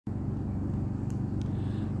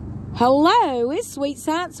Hello, it's Sweet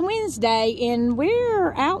Science Wednesday, and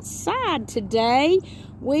we're outside today.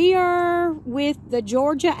 We are with the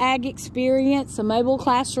Georgia Ag Experience, a mobile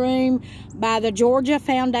classroom by the Georgia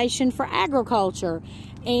Foundation for Agriculture.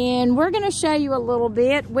 And we're going to show you a little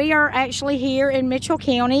bit. We are actually here in Mitchell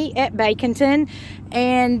County at Baconton,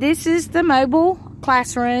 and this is the mobile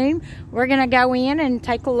classroom. We're going to go in and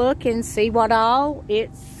take a look and see what all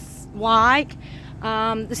it's like.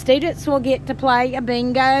 The students will get to play a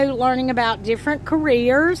bingo, learning about different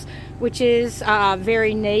careers, which is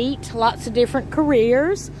very neat. Lots of different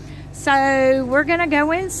careers. So we're going to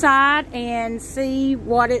go inside and see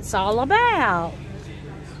what it's all about.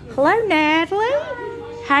 Hello,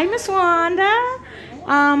 Natalie. Hey, Miss Wanda.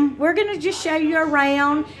 We're going to just show you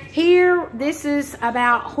around. Here, this is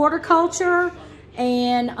about horticulture.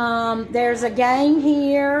 And there's a game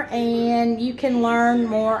here, and you can learn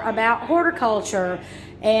more about horticulture,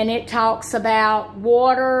 and it talks about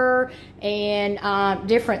water and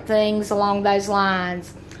different things along those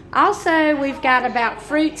lines. Also, we've got about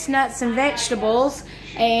fruits, nuts, and vegetables,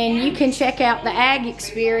 and you can check out the Ag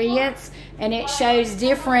Experience, and it shows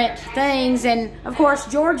different things. And of course,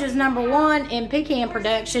 Georgia's #1 in pecan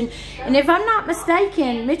production, and if I'm not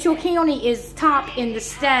mistaken, Mitchell County is top in the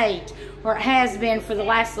state, or it has been for the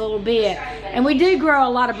last little bit. And we do grow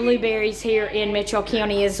a lot of blueberries here in Mitchell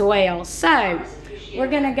County as well. So we're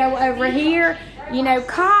going to go over here. You know,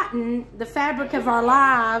 cotton, the fabric of our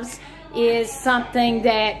lives, is something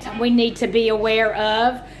that we need to be aware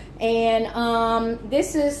of. And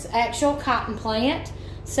this is actual cotton plant.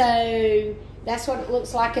 So that's what it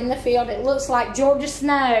looks like in the field. It looks like Georgia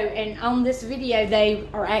snow, and on this video they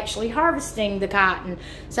are actually harvesting the cotton.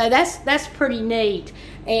 So that's pretty neat.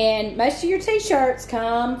 And most of your t-shirts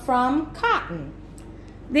come from cotton.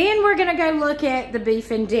 Then we're going to go look at the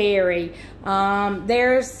beef and dairy.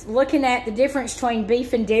 There's looking at the difference between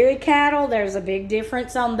beef and dairy cattle. There's a big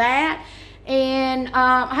difference on that. And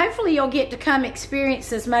hopefully you'll get to come experience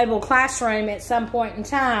this mobile classroom at some point in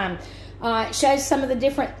time. It shows some of the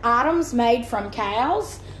different items made from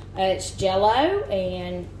cows. It's Jello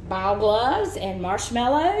and bio gloves and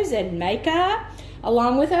marshmallows and makeup,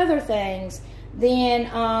 along with other things. Then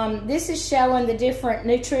this is showing the different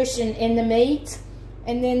nutrition in the meat.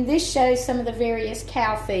 And then this shows some of the various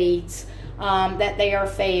cow feeds that they are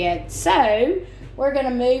fed. So we're going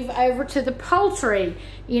to move over to the poultry.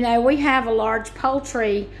 You know, we have a large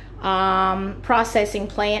poultry processing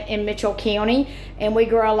plant in Mitchell County, and we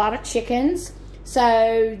grow a lot of chickens.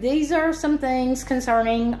 So these are some things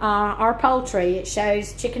concerning our poultry. It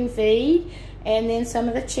shows chicken feed and then some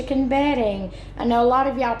of the chicken bedding. I know a lot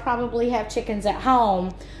of y'all probably have chickens at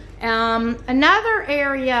home. Another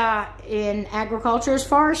area in agriculture is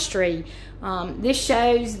forestry. This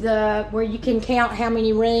shows where you can count how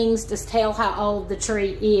many rings to tell how old the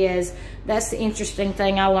tree is. That's the interesting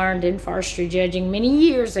thing I learned in forestry judging many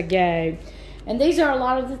years ago. And these are a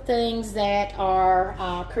lot of the things that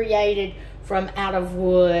are created from out of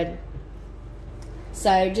wood.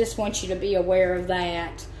 So just want you to be aware of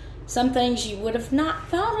that. Some things you would have not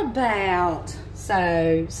thought about.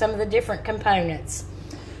 So some of the different components.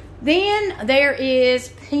 Then there is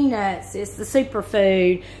peanuts. It's the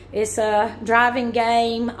superfood. It's a driving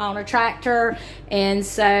game on a tractor, and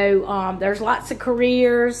so there's lots of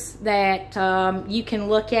careers that you can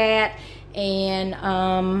look at,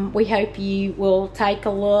 and we hope you will take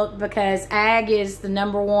a look, because ag is the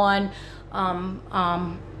 #1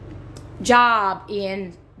 job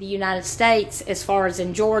in the United States as far as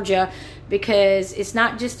in Georgia, because it's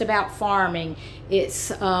not just about farming,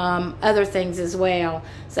 it's other things as well.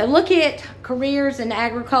 So look at careers in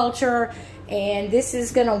agriculture, and this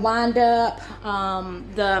is going to wind up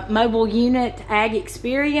the mobile unit Ag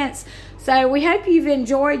Experience. So we hope you've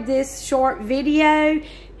enjoyed this short video,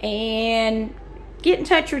 and get in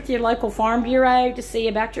touch with your local Farm Bureau to see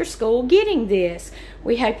about your school getting this.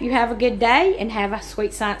 We hope you have a good day and have a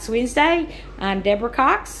Sweet Science Wednesday. I'm Deborah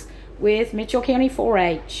Cox with Mitchell County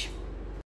 4-H.